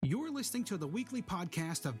listening to the weekly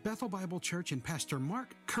podcast of Bethel Bible Church and Pastor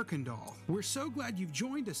Mark Kirkendall. We're so glad you've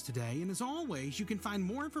joined us today, and as always, you can find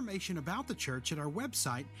more information about the church at our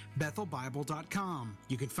website, bethelbible.com.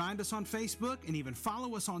 You can find us on Facebook and even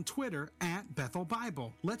follow us on Twitter at Bethel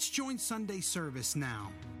Bible. Let's join Sunday service now.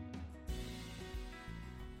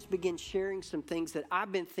 Let's begin sharing some things that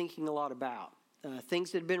I've been thinking a lot about, things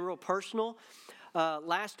that have been real personal.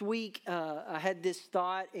 Last week, I had this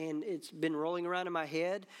thought, and it's been rolling around in my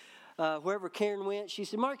head. Wherever Karen went, she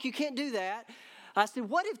said, "Mark, you can't do that." I said,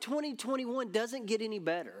 what if 2021 doesn't get any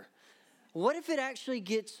better? What if it actually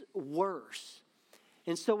gets worse?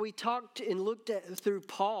 And so we talked and looked at through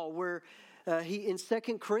Paul, where he in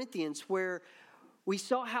 2 Corinthians, where we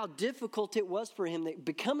saw how difficult it was for him, that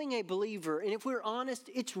becoming a believer. And if we're honest,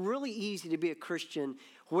 it's really easy to be a Christian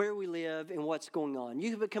where we live and what's going on. You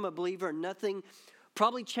can become a believer and nothing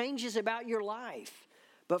probably changes about your life.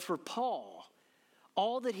 But for Paul,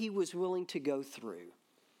 all that he was willing to go through,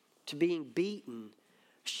 to being beaten,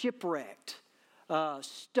 shipwrecked,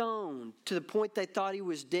 stoned to the point they thought he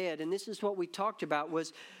was dead. And this is what we talked about,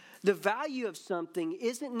 was the value of something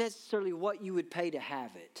isn't necessarily what you would pay to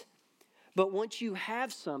have it. But once you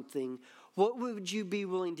have something, what would you be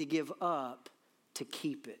willing to give up to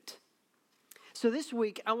keep it? So this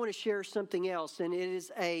week, I want to share something else, and it is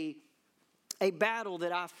a battle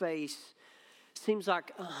that I face, seems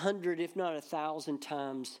like 100, if not 1,000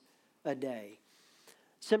 times a day.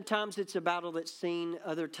 Sometimes it's a battle that's seen,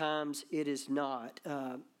 other times it is not.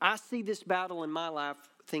 I see this battle in my life,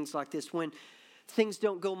 things like this. When things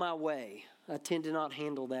don't go my way, I tend to not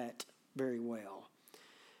handle that very well.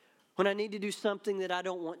 When I need to do something that I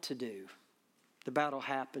don't want to do, the battle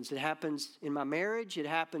happens. It happens in my marriage. It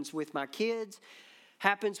happens with my kids.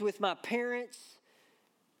 Happens with my parents.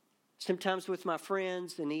 Sometimes with my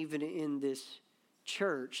friends. And even in this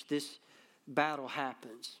church, this battle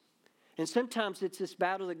happens. And sometimes it's this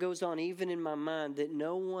battle that goes on even in my mind that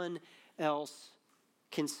no one else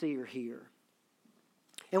can see or hear.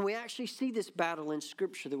 And we actually see this battle in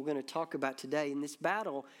Scripture that we're going to talk about today. In this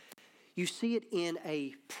battle, you see it in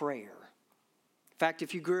a prayer. In fact,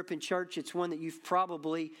 if you grew up in church, it's one that you've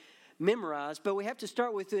probably memorized. But we have to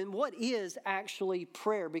start with what is actually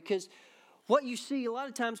prayer? Because what you see a lot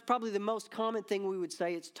of times, probably the most common thing we would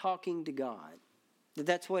say, it's talking to God.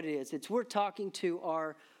 That's what it is. We're talking to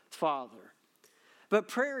our Father. But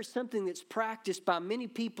prayer is something that's practiced by many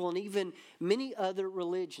people and even many other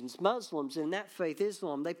religions. Muslims in that faith,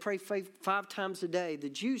 Islam, they pray 5 times a day. The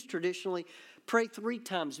Jews traditionally pray 3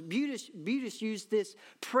 times. Buddhists use this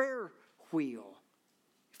prayer wheel.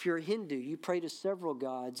 If you're a Hindu, you pray to several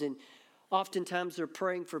gods, and oftentimes they're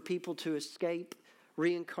praying for people to escape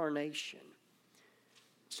reincarnation.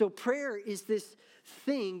 So prayer is this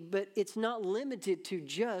thing, but it's not limited to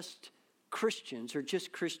just Christians or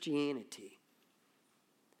just Christianity.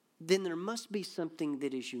 Then there must be something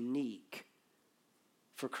that is unique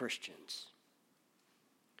for Christians.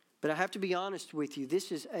 But I have to be honest with you,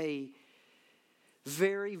 this is a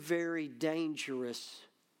very, very dangerous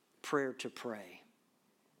prayer to pray.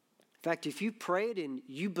 In fact, if you pray it and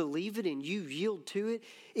you believe it and you yield to it,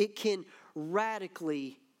 it can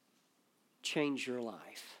radically change your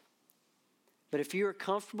life. But if you're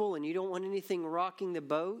comfortable and you don't want anything rocking the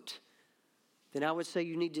boat, then I would say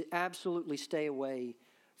you need to absolutely stay away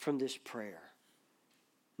from this prayer.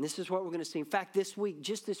 And this is what we're going to see. In fact,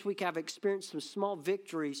 just this week, I've experienced some small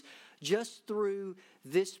victories just through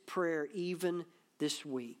this prayer, even this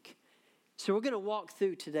week. So we're going to walk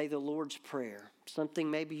through today the Lord's Prayer, something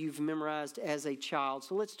maybe you've memorized as a child.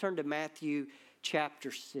 So let's turn to Matthew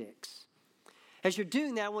chapter 6. As you're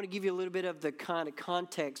doing that, I want to give you a little bit of the kind of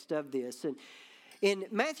context of this. And in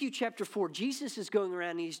Matthew chapter 4, Jesus is going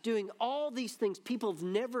around and he's doing all these things people have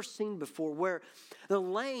never seen before, where the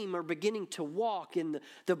lame are beginning to walk and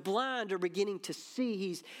the blind are beginning to see.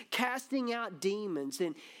 He's casting out demons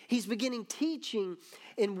and he's beginning teaching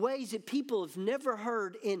in ways that people have never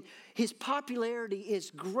heard, and his popularity is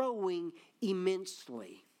growing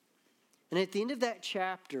immensely. And at the end of that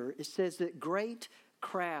chapter, it says that great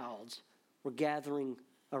crowds were gathering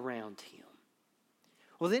around him.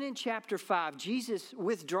 Well, then in chapter 5, Jesus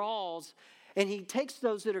withdraws and he takes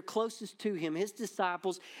those that are closest to him, his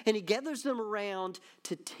disciples, and he gathers them around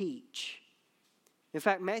to teach. In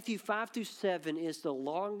fact, Matthew 5 through 7 is the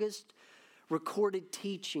longest recorded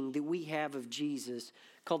teaching that we have of Jesus,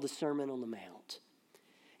 called the Sermon on the Mount.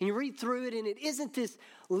 And you read through it, and it isn't this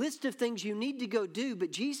list of things you need to go do,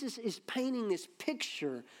 but Jesus is painting this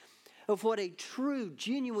picture of what a true,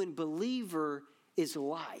 genuine believer is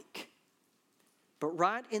like. But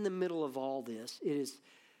right in the middle of all this, it is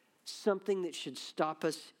something that should stop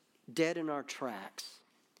us dead in our tracks.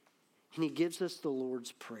 And he gives us the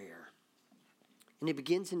Lord's Prayer. And it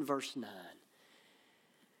begins in verse 9.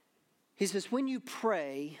 He says, when you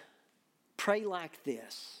pray, pray like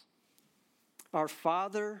this. Our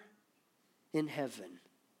Father in heaven.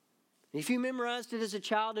 If you memorized it as a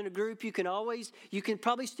child in a group, you can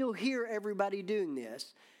probably still hear everybody doing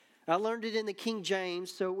this. I learned it in the King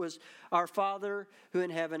James, so it was, our Father who in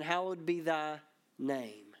heaven, hallowed be thy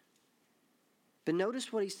name. But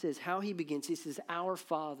notice what he says, how he begins. He says, our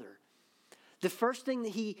Father. The first thing that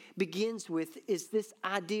he begins with is this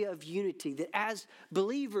idea of unity, that as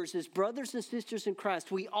believers, as brothers and sisters in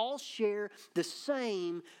Christ, we all share the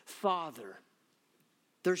same Father.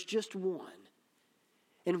 There's just one.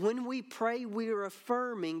 And when we pray, we are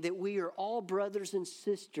affirming that we are all brothers and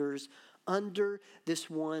sisters under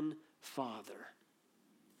this one Father.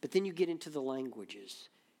 But then you get into the languages,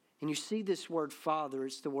 and you see this word Father,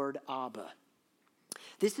 it's the word Abba.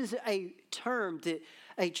 This is a term that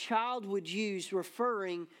a child would use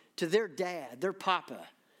referring to their dad, their papa.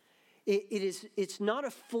 It's not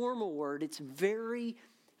a formal word. It's very,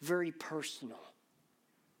 very personal.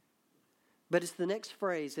 But it's the next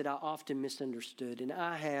phrase that I often misunderstood, and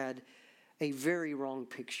I had a very wrong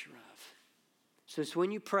picture of. So it's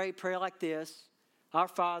when you pray, pray like this. Our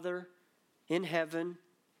Father in heaven,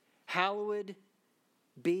 hallowed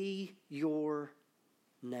be your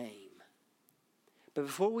name. But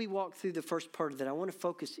before we walk through the first part of that, I want to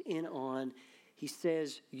focus in on, he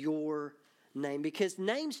says, your name. Because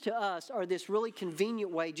names to us are this really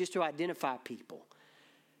convenient way just to identify people.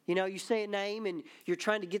 You know, you say a name and you're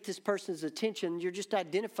trying to get this person's attention. You're just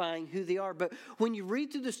identifying who they are. But when you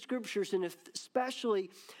read through the scriptures, and especially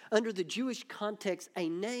under the Jewish context, a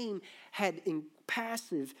name had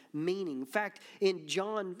passive meaning. In fact, in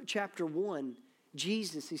John chapter 1,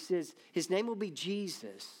 Jesus, he says, his name will be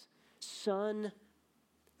Jesus, Son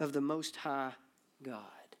of the Most High God.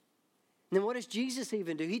 And then what does Jesus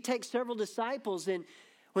even do? He takes several disciples, and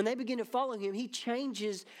when they begin to follow him, he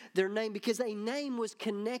changes their name because a name was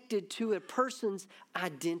connected to a person's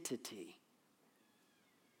identity.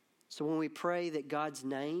 So when we pray that God's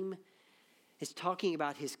name is talking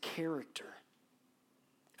about his character,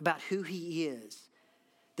 about who he is,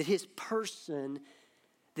 that his person,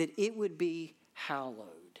 that it would be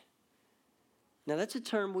hallowed. Now that's a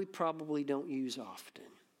term we probably don't use often.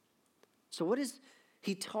 So what is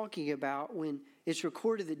he talking about when it's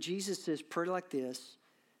recorded that Jesus says, pray like this,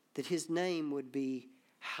 that his name would be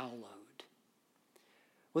hallowed?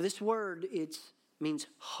 Well, this word, it means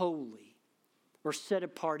holy or set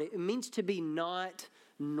apart. It means to be not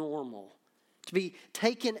normal, to be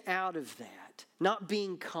taken out of that, not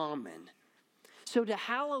being common. So to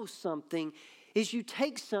hallow something is you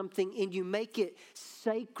take something and you make it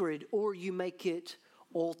sacred or you make it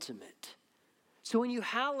ultimate. So when you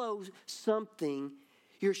hallow something,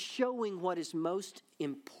 you're showing what is most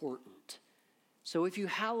important. So if you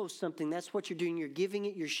hallow something, that's what you're doing. You're giving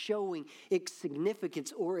it, you're showing its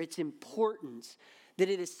significance or its importance, that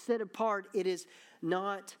it is set apart, it is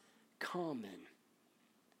not common.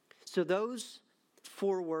 So those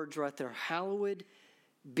 4 words right there, hallowed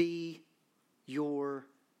be your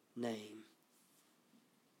name.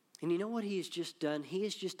 And you know what he has just done? He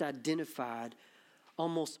has just identified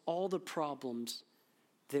almost all the problems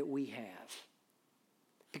that we have.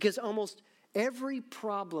 Because almost every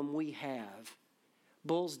problem we have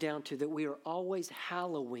boils down to that we are always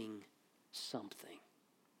hallowing something.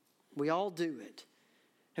 We all do it.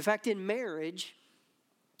 In fact, in marriage,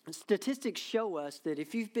 statistics show us that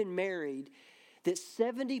if you've been married, that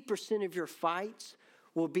 70% of your fights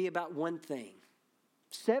will be about one thing.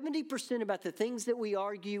 70% about the things that we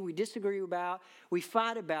argue, we disagree about, we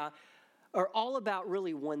fight about, are all about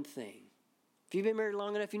really one thing. If you've been married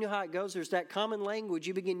long enough, you know how it goes. There's that common language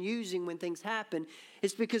you begin using when things happen.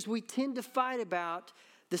 It's because we tend to fight about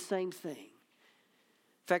the same thing.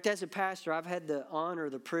 In fact, as a pastor, I've had the honor,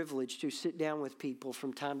 the privilege to sit down with people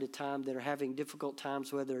from time to time that are having difficult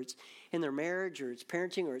times, whether it's in their marriage or it's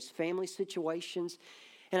parenting or it's family situations.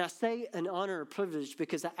 And I say an honor or privilege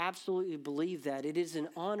because I absolutely believe that. It is an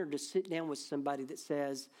honor to sit down with somebody that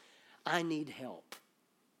says, I need help.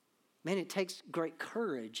 Man, it takes great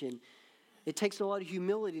courage and it takes a lot of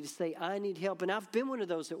humility to say, I need help. And I've been one of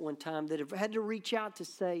those at one time that have had to reach out to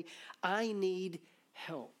say, I need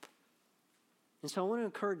help. And so I want to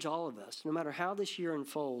encourage all of us, no matter how this year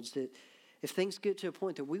unfolds, that if things get to a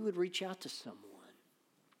point that we would reach out to someone.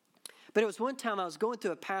 But it was one time I was going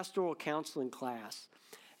through a pastoral counseling class.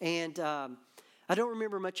 And I don't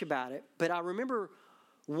remember much about it, but I remember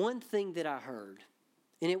one thing that I heard,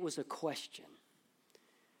 and it was a question.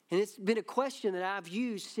 And it's been a question that I've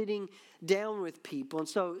used sitting down with people. And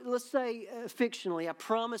so let's say fictionally, I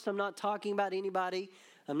promise I'm not talking about anybody.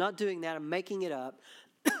 I'm not doing that. I'm making it up.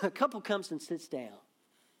 A couple comes and sits down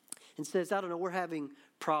and says, I don't know, we're having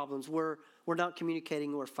problems. We're not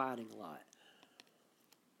communicating. We're fighting a lot.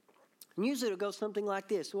 And usually it'll go something like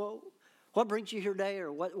this. Well, what brings you here today?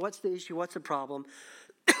 Or what's the issue? What's the problem?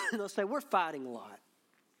 And they'll say, we're fighting a lot.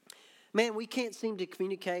 Man, we can't seem to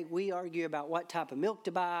communicate. We argue about what type of milk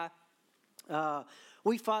to buy.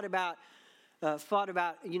 We fought about,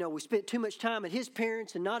 we spent too much time at his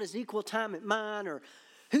parents and not as equal time at mine. Or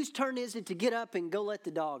whose turn is it to get up and go let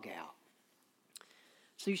the dog out?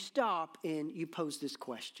 So you stop and you pose this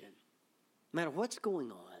question. No matter what's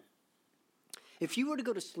going on, if you were to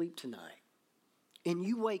go to sleep tonight and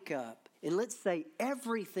you wake up and let's say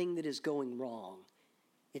everything that is going wrong,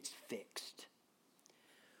 it's fixed.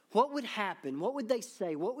 What would happen? What would they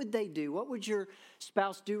say? What would they do? What would your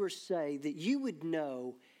spouse do or say that you would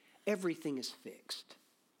know everything is fixed?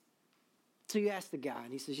 So you ask the guy,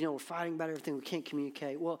 and he says, we're fighting about everything. We can't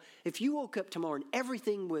communicate. Well, if you woke up tomorrow and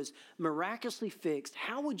everything was miraculously fixed,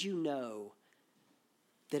 how would you know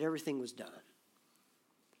that everything was done?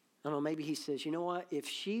 I don't know, maybe he says, you know what? If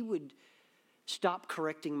she would stop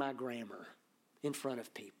correcting my grammar in front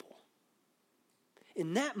of people.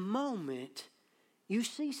 In that moment, you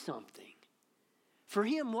see something. For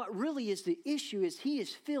him, what really is the issue is he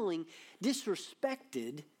is feeling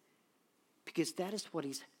disrespected because that is what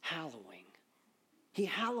he's hallowing. He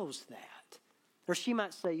hallows that. Or she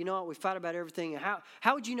might say, you know what, we fight about everything.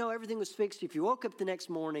 How would you know everything was fixed if you woke up the next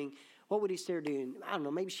morning? What would he say or do? And I don't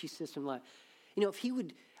know, maybe she says something like,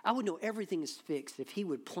 I would know everything is fixed if he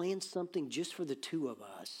would plan something just for the two of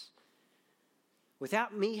us.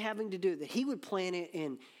 Without me having to do that, he would plan it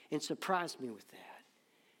and surprise me with that.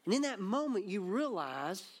 And in that moment, you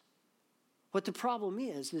realize what the problem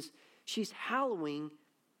is she's hallowing,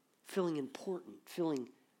 feeling important, feeling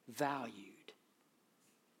valued.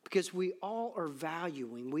 Because we all are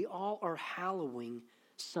valuing, we all are hallowing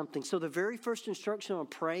something. So the very first instruction on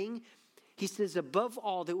praying, he says, above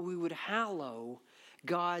all, that we would hallow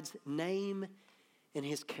God's name and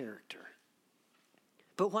his character.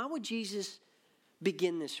 But why would Jesus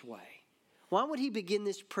begin this way? Why would he begin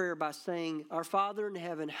this prayer by saying, our Father in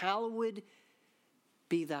heaven, hallowed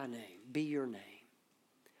be thy name, be your name?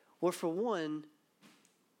 Well, for one,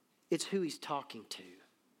 it's who he's talking to.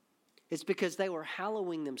 It's because they were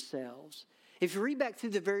hallowing themselves. If you read back through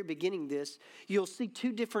the very beginning of this, you'll see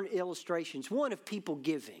two different illustrations. One of people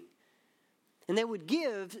giving. And they would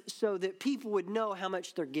give so that people would know how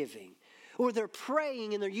much they're giving. Or they're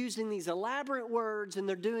praying and they're using these elaborate words and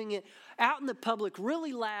they're doing it out in the public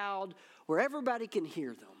really loud where everybody can hear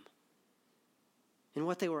them. And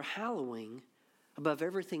what they were hallowing above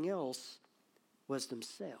everything else was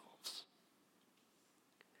themselves.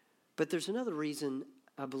 But there's another reason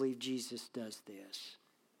I believe Jesus does this.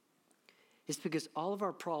 It's because all of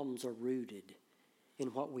our problems are rooted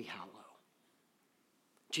in what we hallow.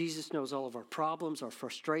 Jesus knows all of our problems, our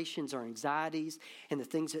frustrations, our anxieties, and the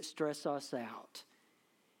things that stress us out.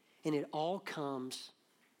 And it all comes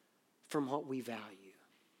from what we value.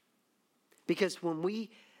 Because when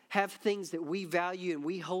we have things that we value and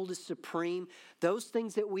we hold as supreme, those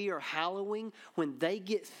things that we are hallowing, when they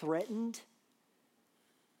get threatened,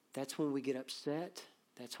 that's when we get upset.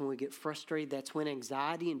 That's when we get frustrated. That's when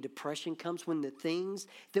anxiety and depression comes, when the things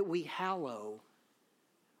that we hallow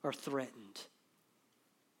are threatened.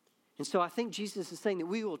 And so I think Jesus is saying that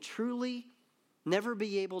we will truly never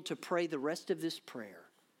be able to pray the rest of this prayer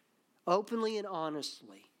openly and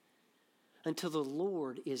honestly until the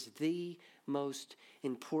Lord is the most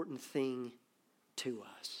important thing to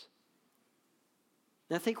us.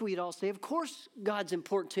 And I think we'd all say, of course God's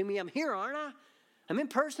important to me. I'm here, aren't I? I'm in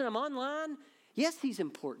person, I'm online. Yes, he's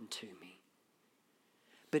important to me.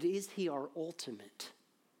 But is he our ultimate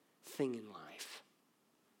thing in life?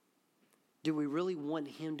 Do we really want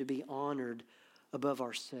him to be honored above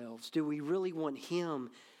ourselves? Do we really want him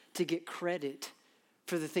to get credit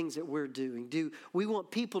for the things that we're doing? Do we want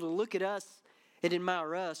people to look at us and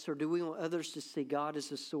admire us, or do we want others to see God as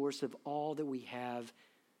the source of all that we have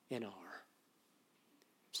and are?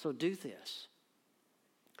 So do this.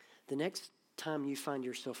 The next time you find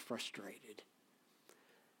yourself frustrated,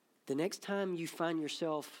 the next time you find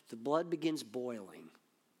yourself, the blood begins boiling,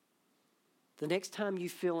 the next time you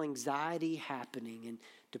feel anxiety happening and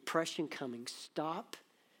depression coming, stop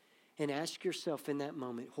and ask yourself in that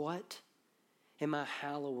moment, what am I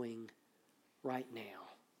hallowing right now?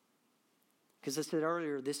 Because I said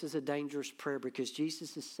earlier, this is a dangerous prayer because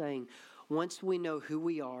Jesus is saying, once we know who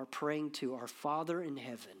we are, praying to our Father in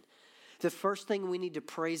heaven, the first thing we need to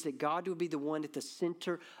pray is that God would be the one at the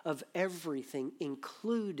center of everything,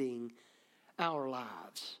 including our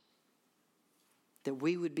lives. That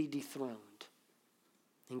we would be dethroned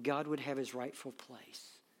and God would have his rightful place.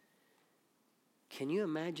 Can you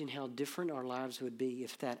imagine how different our lives would be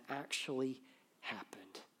if that actually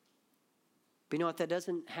happened? But you know what? That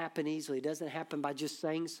doesn't happen easily. It doesn't happen by just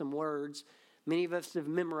saying some words. Many of us have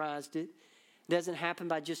memorized it. It doesn't happen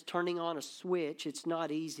by just turning on a switch. It's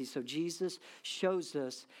not easy. So Jesus shows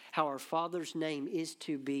us how our Father's name is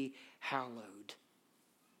to be hallowed.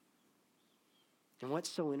 And what's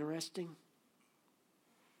so interesting?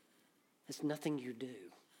 It's nothing you do.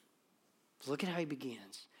 Look at how he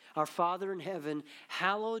begins. Our Father in heaven,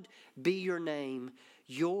 hallowed be your name.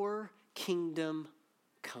 Your kingdom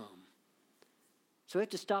come. So we have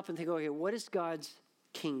to stop and think, okay, what is God's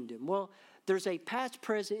kingdom? Well, there's a past,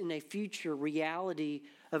 present, and a future reality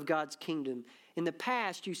of God's kingdom. In the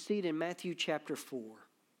past, you see it in Matthew chapter 4,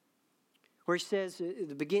 where he says, at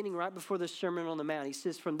the beginning, right before the Sermon on the Mount, he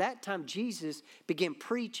says, from that time Jesus began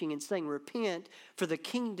preaching and saying, repent, for the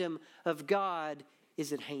kingdom of God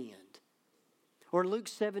is at hand. Or in Luke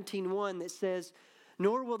 17:1 that says,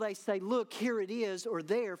 nor will they say, look, here it is, or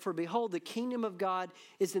there, for behold, the kingdom of God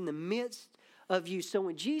is in the midst of you. So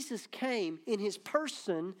when Jesus came in his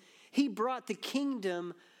person, he brought the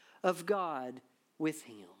kingdom of God with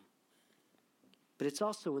him. But it's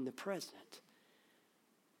also in the present.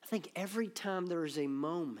 I think every time there is a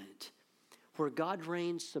moment where God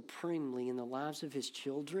reigns supremely in the lives of his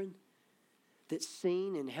children, that's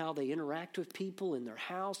seen in how they interact with people in their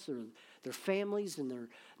house or their families and their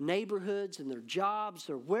neighborhoods and their jobs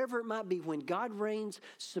or wherever it might be, when God reigns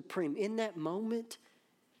supreme, in that moment,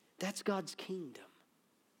 that's God's kingdom.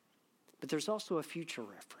 But there's also a future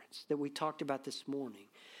reference that we talked about this morning,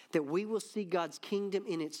 that we will see God's kingdom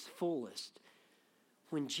in its fullest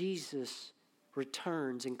when Jesus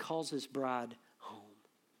returns and calls his bride home.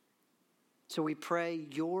 So we pray,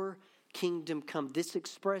 your kingdom come. This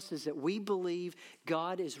expresses that we believe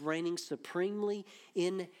God is reigning supremely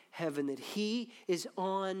in heaven, that he is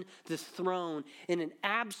on the throne in an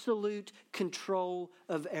absolute control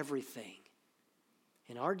of everything.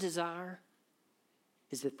 And our desire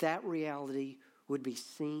is that that reality would be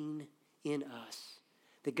seen in us,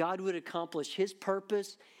 that God would accomplish his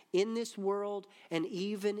purpose in this world and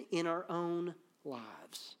even in our own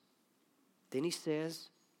lives. Then he says,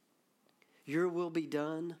 your will be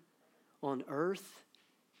done on earth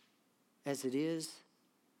as it is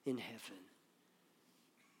in heaven.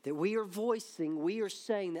 That we are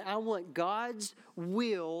saying that I want God's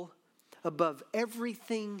will above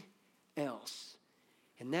everything else.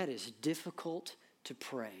 And that is difficult to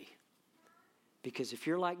pray. Because if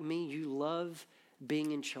you're like me, you love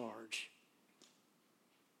being in charge.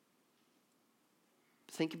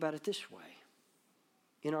 Think about it this way.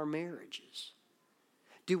 In our marriages,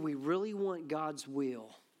 do we really want God's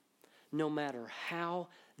will no matter how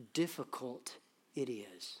difficult it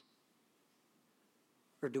is?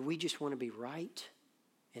 Or do we just want to be right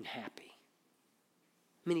and happy?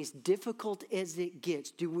 I mean, as difficult as it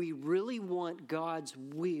gets, do we really want God's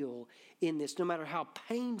will in this, no matter how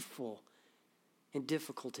painful and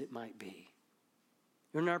difficult it might be?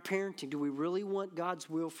 Or in our parenting, do we really want God's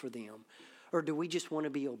will for them? Or do we just want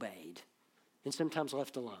to be obeyed and sometimes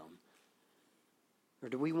left alone? Or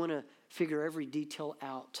do we want to figure every detail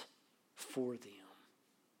out for them?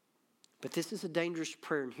 But this is a dangerous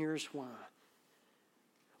prayer, and here's why.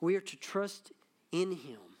 We are to trust in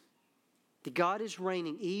him. That God is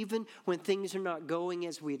reigning even when things are not going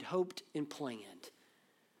as we had hoped and planned.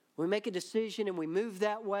 We make a decision and we move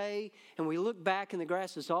that way, and we look back and the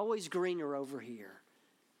grass is always greener over here.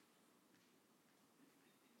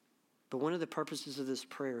 But one of the purposes of this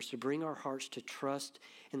prayer is to bring our hearts to trust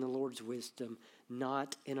in the Lord's wisdom,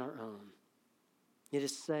 not in our own. It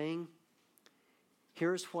is saying,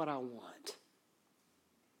 here's what I want,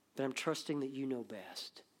 but I'm trusting that you know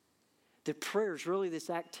best. The prayer is really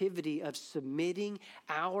this activity of submitting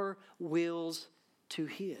our wills to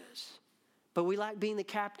his. But we like being the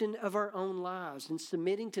captain of our own lives, and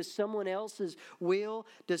submitting to someone else's will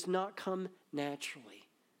does not come naturally.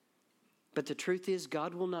 But the truth is,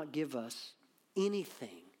 God will not give us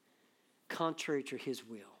anything contrary to his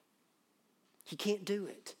will. He can't do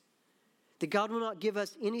it. That God will not give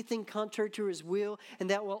us anything contrary to his will,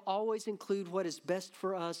 and that will always include what is best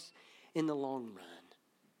for us in the long run.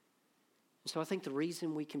 So I think the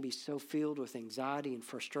reason we can be so filled with anxiety and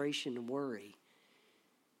frustration and worry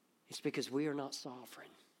is because we are not sovereign.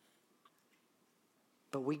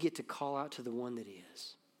 But we get to call out to the one that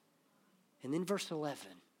is. And then verse 11.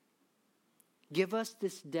 Give us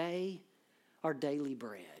this day our daily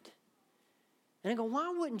bread. And I go,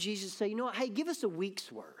 why wouldn't Jesus say, you know what, hey, give us a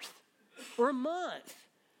week's worth or a month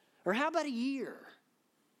or how about a year?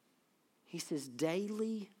 He says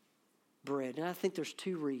daily bread. And I think there's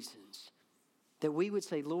two reasons that we would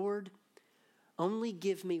say, Lord, only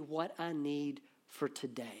give me what I need for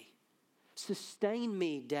today. Sustain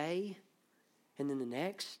me day and then the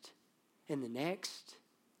next and the next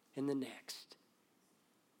and the next.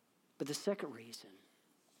 But the second reason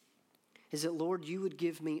is that, Lord, you would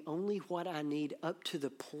give me only what I need up to the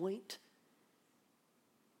point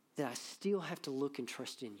that I still have to look and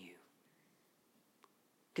trust in you.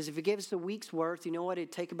 Because if you gave us a week's worth, you know what?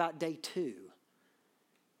 It'd take about day 2.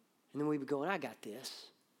 And then we'd be going, I got this.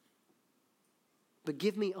 But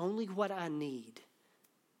give me only what I need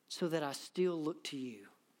so that I still look to you.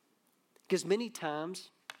 Because many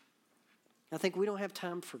times, I think we don't have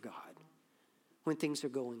time for God when things are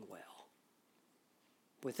going well.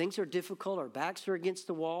 When things are difficult, our backs are against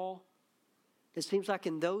the wall, it seems like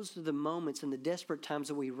in those are the moments, in the desperate times,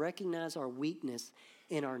 that we recognize our weakness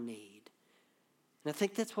and our need. And I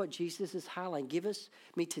think that's what Jesus is highlighting. Give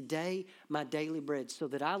me today my daily bread so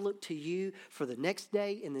that I look to you for the next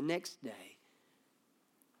day and the next day.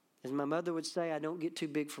 As my mother would say, I don't get too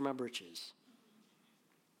big for my britches.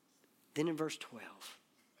 Then in verse 12,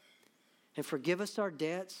 and forgive us our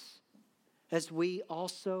debts as we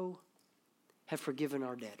also have forgiven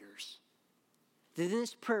our debtors. That in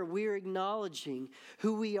this prayer, we're acknowledging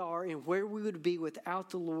who we are and where we would be without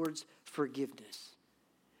the Lord's forgiveness.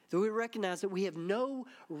 That we recognize that we have no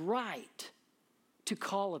right to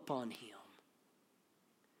call upon him.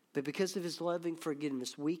 But because of his loving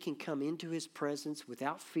forgiveness, we can come into his presence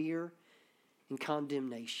without fear and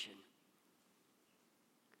condemnation.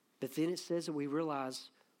 But then it says that we realize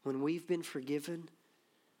when we've been forgiven,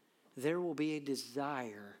 there will be a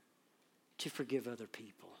desire to forgive other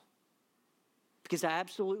people. Because I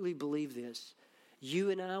absolutely believe this. You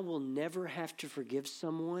and I will never have to forgive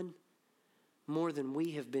someone more than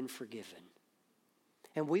we have been forgiven.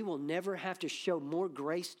 And we will never have to show more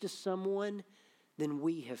grace to someone than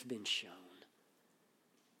we have been shown.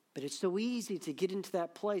 But it's so easy to get into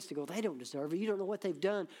that place to go, they don't deserve it. You don't know what they've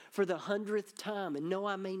done for the 100th time. And no,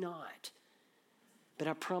 I may not. But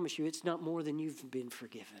I promise you, it's not more than you've been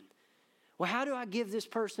forgiven. Well, how do I give this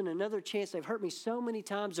person another chance? They've hurt me so many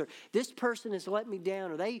times, or this person has let me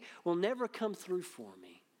down, or they will never come through for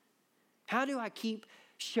me. How do I keep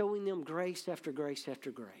showing them grace after grace after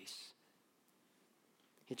grace?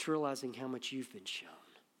 It's realizing how much you've been shown.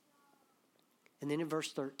 And then in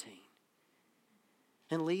verse 13,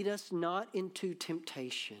 and lead us not into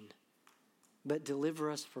temptation, but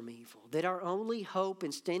deliver us from evil. That our only hope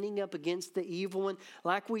in standing up against the evil one,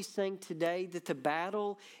 like we sang today, that the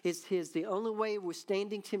battle is his. The only way of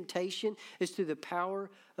withstanding temptation is through the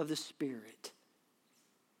power of the Spirit.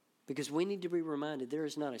 Because we need to be reminded there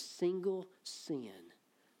is not a single sin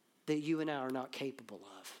that you and I are not capable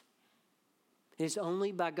of. It is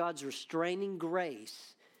only by God's restraining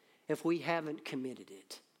grace if we haven't committed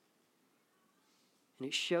it. And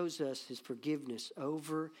it shows us his forgiveness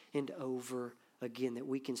over and over again that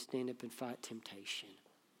we can stand up and fight temptation.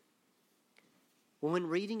 Well, when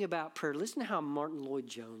reading about prayer, listen to how Martin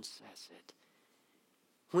Lloyd-Jones says it.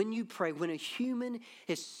 When you pray, when a human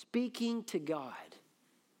is speaking to God,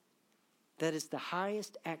 that is the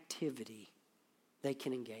highest activity they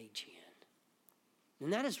can engage in.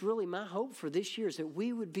 And that is really my hope for this year, is that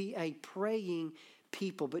we would be a praying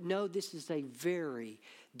people. But no, this is a very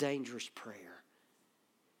dangerous prayer.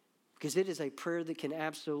 Because it is a prayer that can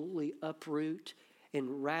absolutely uproot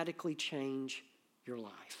and radically change your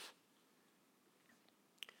life.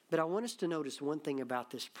 But I want us to notice one thing about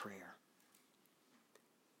this prayer.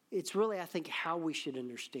 It's really, I think, how we should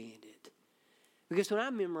understand it. Because when I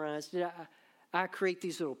memorized it, I create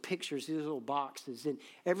these little pictures, these little boxes, and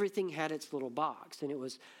everything had its little box. And it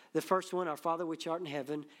was the first one, our Father which art in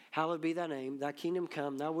heaven, hallowed be thy name, thy kingdom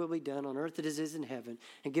come, thy will be done on earth as it is in heaven.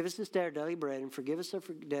 And give us this day our daily bread, and forgive us our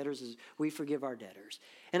debtors as we forgive our debtors.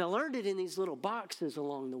 And I learned it in these little boxes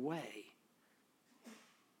along the way.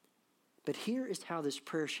 But here is how this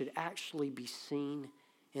prayer should actually be seen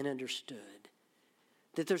and understood.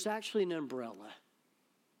 That there's actually an umbrella.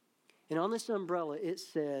 And on this umbrella it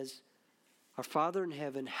says, our Father in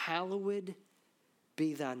heaven, hallowed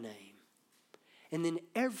be thy name. And then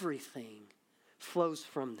everything flows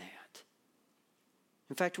from that.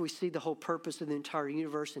 In fact, we see the whole purpose of the entire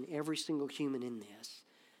universe and every single human in this.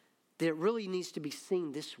 That it really needs to be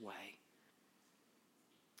seen this way.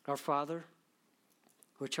 Our Father,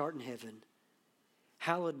 which art in heaven,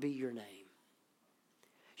 hallowed be your name.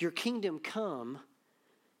 Your kingdom come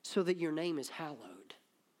so that your name is hallowed.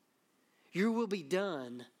 Your will be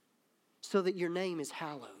done so that your name is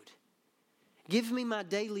hallowed. Give me my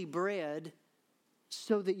daily bread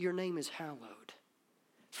so that your name is hallowed.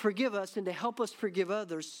 Forgive us and to help us forgive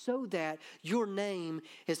others so that your name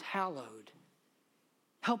is hallowed.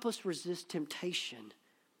 Help us resist temptation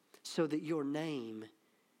so that your name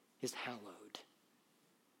is hallowed.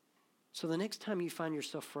 So the next time you find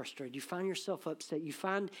yourself frustrated, you find yourself upset, you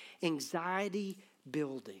find anxiety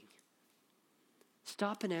building,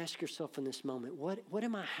 stop and ask yourself in this moment, what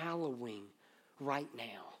am I hallowing right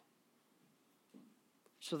now?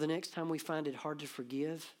 So the next time we find it hard to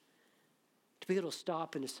forgive, to be able to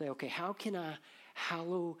stop and to say, okay, how can I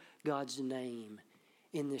hallow God's name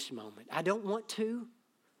in this moment? I don't want to,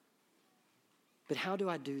 but how do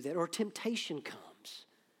I do that? Or temptation comes.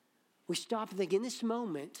 We stop and think, in this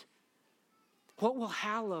moment, what will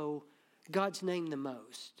hallow God's name the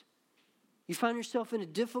most? You find yourself in a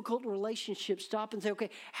difficult relationship, stop and say, okay,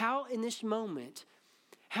 how in this moment,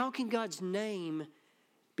 how can God's name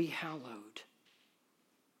be hallowed?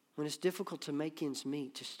 When it's difficult to make ends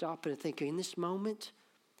meet, to stop and think, in this moment,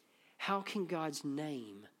 how can God's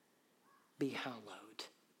name be hallowed?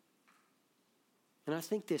 And I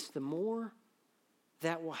think the more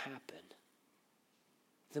that will happen,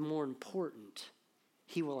 the more important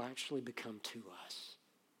he will actually become to us.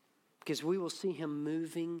 Because we will see him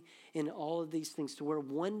moving in all of these things to where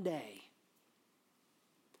one day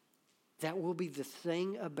that will be the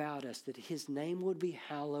thing about us, that his name would be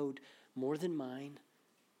hallowed more than mine,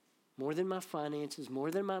 more than my finances, more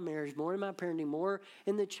than my marriage, more in my parenting, more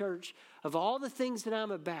in the church, of all the things that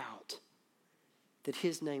I'm about, that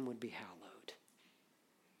his name would be hallowed.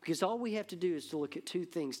 Because all we have to do is to look at two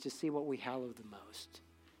things to see what we hallow the most.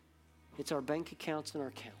 It's our bank accounts and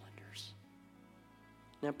our calendars.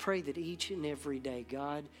 And I pray that each and every day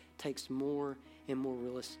God takes more and more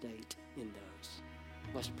real estate in those.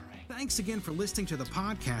 Let's pray. Thanks again for listening to the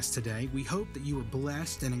podcast today. We hope that you were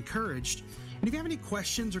blessed and encouraged. And if you have any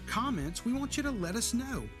questions or comments, we want you to let us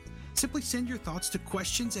know. Simply send your thoughts to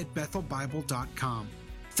questions@bethelbible.com.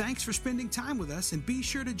 Thanks for spending time with us, and be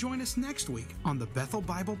sure to join us next week on the Bethel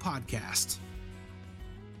Bible Podcast.